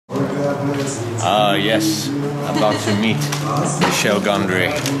Yes, about to meet Michel Gondry.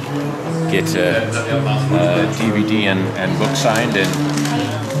 Get a DVD and book signed and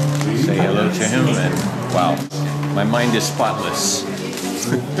say hello to him, and wow, my mind is spotless.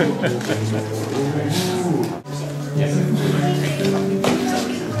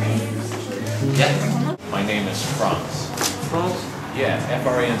 My name is Fonz. Fonz? Yeah,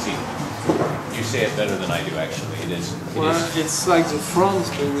 F-R-A-N-Z. You say it better than I do, actually. It is. It's like the Fonz,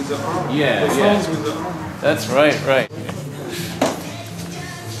 but with the arm. Yeah, the yeah. Fonz with the arm. That's right, right.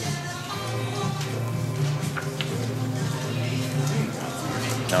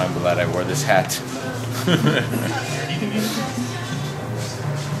 Now I'm glad I wore this hat.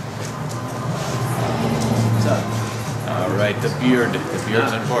 What's up? All right, the beard. The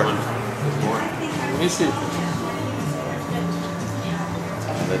beard's important. Let me see.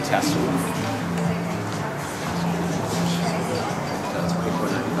 And the tassel. That's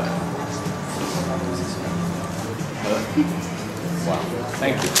 $24.95. Wow.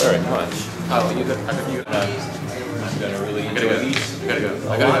 Thank you very much. Oh, you got. I'm gonna really enjoy these. I gotta go.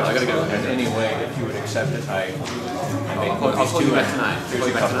 I gotta go. And anyway, if you would accept it, I may put I'll these call you two back in. tonight. I'll call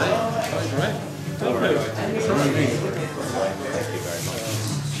you back tonight. All right. Thank you very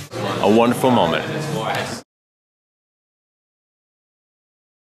much. A wonderful moment.